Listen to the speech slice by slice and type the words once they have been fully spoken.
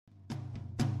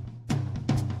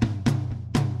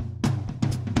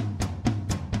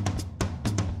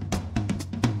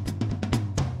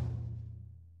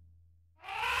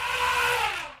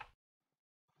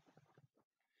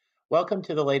Welcome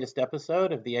to the latest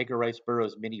episode of the Edgar Rice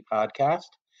Burroughs mini podcast.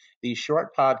 These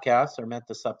short podcasts are meant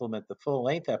to supplement the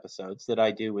full-length episodes that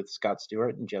I do with Scott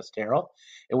Stewart and Jess Terrell,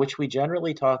 in which we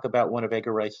generally talk about one of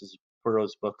Edgar Rice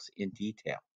Burroughs' books in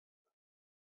detail.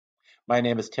 My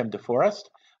name is Tim DeForest.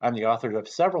 I'm the author of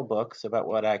several books about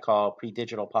what I call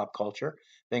pre-digital pop culture,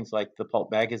 things like the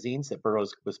pulp magazines that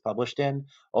Burroughs was published in,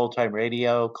 old-time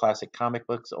radio, classic comic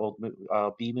books, old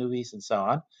B-movies, and so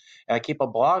on. And I keep a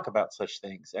blog about such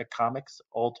things at Comics,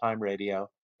 Old-Time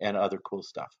Radio, and other cool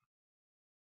stuff.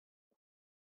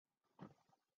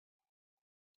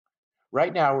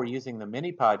 Right now, we're using the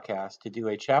mini podcast to do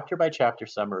a chapter-by-chapter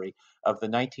summary of the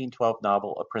 1912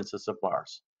 novel A Princess of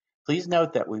Mars. Please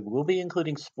note that we will be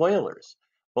including spoilers,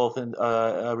 both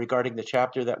regarding the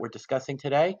chapter that we're discussing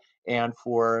today and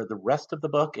for the rest of the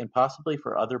book and possibly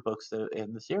for other books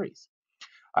in the series.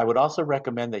 I would also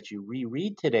recommend that you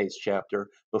reread today's chapter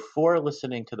before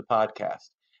listening to the podcast,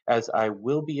 as I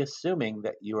will be assuming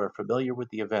that you are familiar with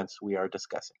the events we are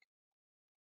discussing.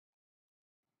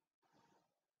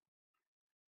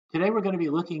 Today we're going to be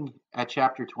looking at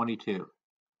chapter 22.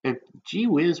 Gee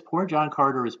whiz, poor John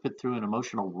Carter is put through an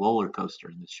emotional roller coaster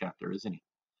in this chapter, isn't he?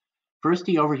 First,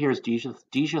 he overhears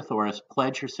Dejah Thoris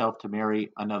pledge herself to marry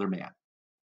another man.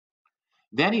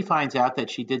 Then he finds out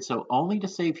that she did so only to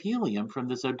save helium from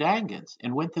the Zodangans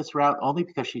and went this route only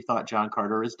because she thought John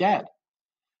Carter is dead.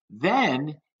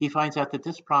 Then he finds out that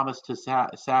this promise to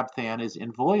Sabthan is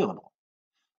inviolable.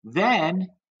 Then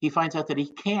he finds out that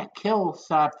he can't kill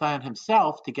Sabthan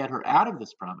himself to get her out of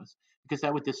this promise, because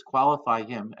that would disqualify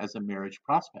him as a marriage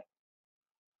prospect.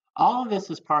 All of this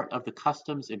is part of the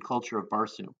customs and culture of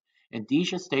Barsoom, and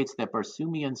Dejah states that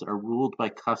Barsoomians are ruled by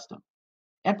custom.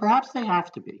 And perhaps they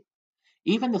have to be.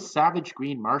 Even the savage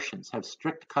green Martians have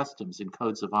strict customs and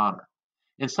codes of honor.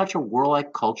 In such a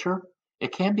warlike culture,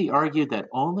 it can be argued that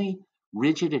only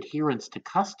rigid adherence to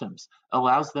customs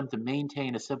allows them to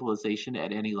maintain a civilization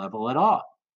at any level at all.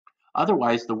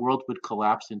 Otherwise, the world would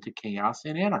collapse into chaos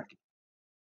and anarchy.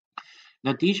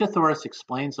 Now, Dejah Thoris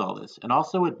explains all this and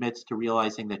also admits to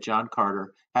realizing that John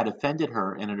Carter had offended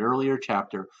her in an earlier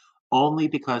chapter only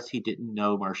because he didn't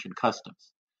know Martian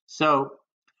customs. So,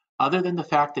 other than the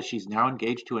fact that she's now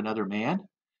engaged to another man,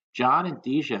 John and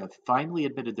Dejah have finally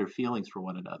admitted their feelings for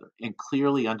one another and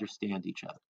clearly understand each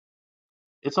other.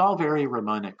 It's all very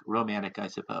romantic, I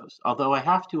suppose, although I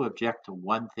have to object to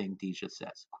one thing Dejah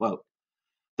says, quote,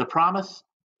 "The promise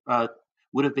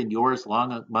would have been yours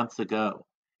long months ago,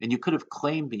 and you could have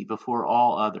claimed me before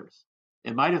all others.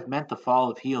 It might have meant the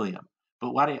fall of helium,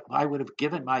 but what I would have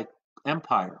given my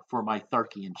empire for my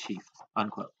Tharkian chief,"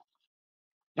 unquote.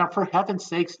 Now, for heaven's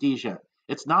sakes, Dejah,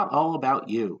 it's not all about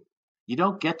you. You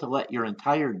don't get to let your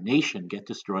entire nation get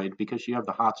destroyed because you have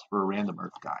the hots for a random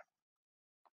Earth guy.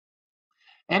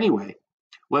 Anyway,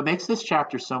 what makes this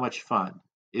chapter so much fun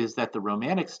is that the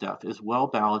romantic stuff is well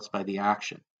balanced by the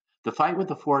action. The fight with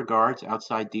the four guards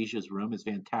outside Dejah's room is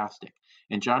fantastic,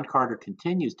 and John Carter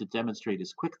continues to demonstrate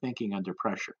his quick thinking under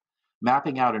pressure,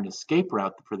 mapping out an escape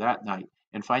route for that night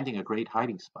and finding a great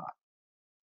hiding spot.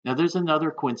 Now, there's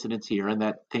another coincidence here in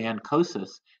that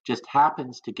Thankosis just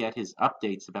happens to get his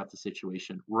updates about the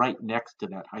situation right next to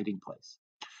that hiding place,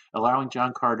 allowing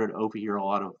John Carter to overhear a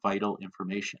lot of vital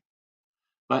information.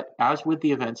 But as with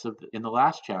the events in the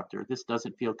last chapter, this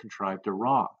doesn't feel contrived or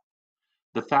wrong.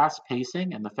 The fast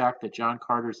pacing and the fact that John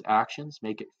Carter's actions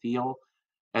make it feel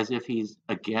as if he's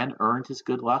again earned his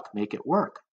good luck make it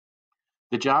work.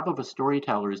 The job of a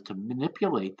storyteller is to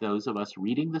manipulate those of us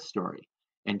reading the story,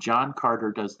 and John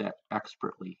Carter does that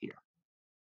expertly here.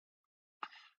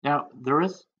 Now, there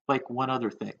is one other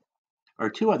thing, or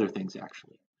two other things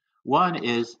actually. One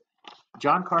is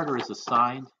John Carter is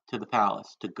assigned to the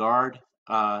palace to guard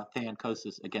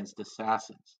Thankosis against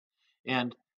assassins.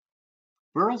 And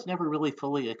Burroughs never really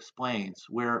fully explains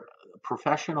where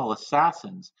professional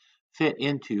assassins fit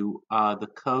into the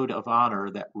code of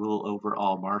honor that rule over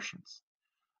all Martians.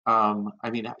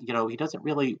 He doesn't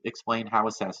really explain how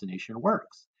assassination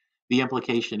works. The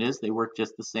implication is they work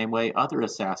just the same way other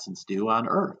assassins do on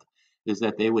Earth, is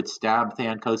that they would stab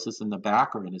Thankosis in the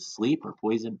back or in his sleep or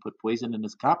put poison in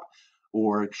his cup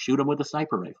or shoot him with a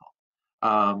sniper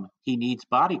rifle. He needs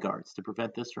bodyguards to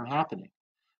prevent this from happening.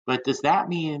 But does that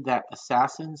mean that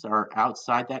assassins are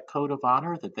outside that code of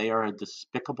honor, that they are a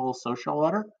despicable social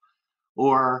order?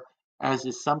 Or, as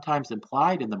is sometimes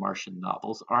implied in the Martian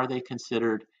novels, are they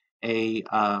considered a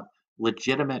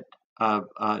legitimate,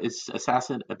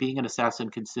 being an assassin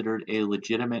considered a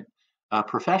legitimate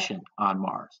profession on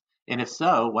Mars? And if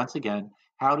so, once again,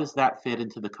 how does that fit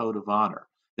into the code of honor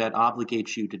that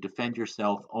obligates you to defend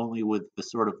yourself only with the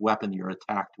sort of weapon you're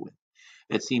attacked with?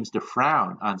 that seems to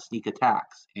frown on sneak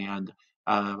attacks and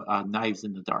knives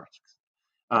in the dark.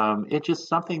 It's just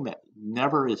something that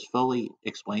never is fully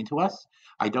explained to us.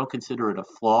 I don't consider it a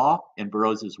flaw in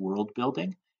Burroughs' world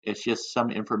building. It's just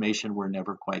some information we're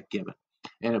never quite given.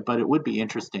 But it would be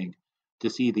interesting to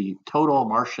see the total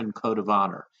Martian code of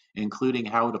honor, including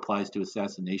how it applies to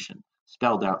assassination,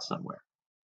 spelled out somewhere.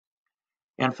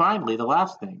 And finally, the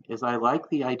last thing is I like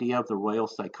the idea of the royal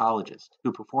psychologist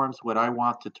who performs what I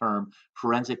want to term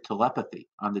forensic telepathy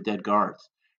on the dead guards,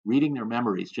 reading their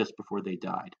memories just before they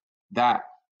died. That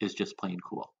is just plain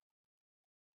cool.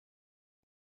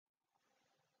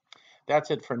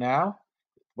 That's it for now.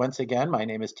 Once again, my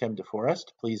name is Tim DeForest.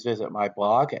 Please visit my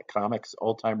blog at Comics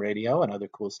Old Time Radio and other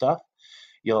cool stuff.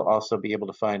 You'll also be able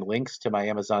to find links to my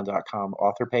Amazon.com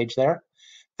author page there.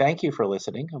 Thank you for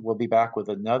listening. We'll be back with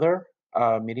another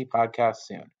mini podcast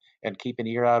soon. And keep an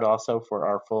ear out also for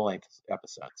our full-length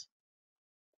episodes.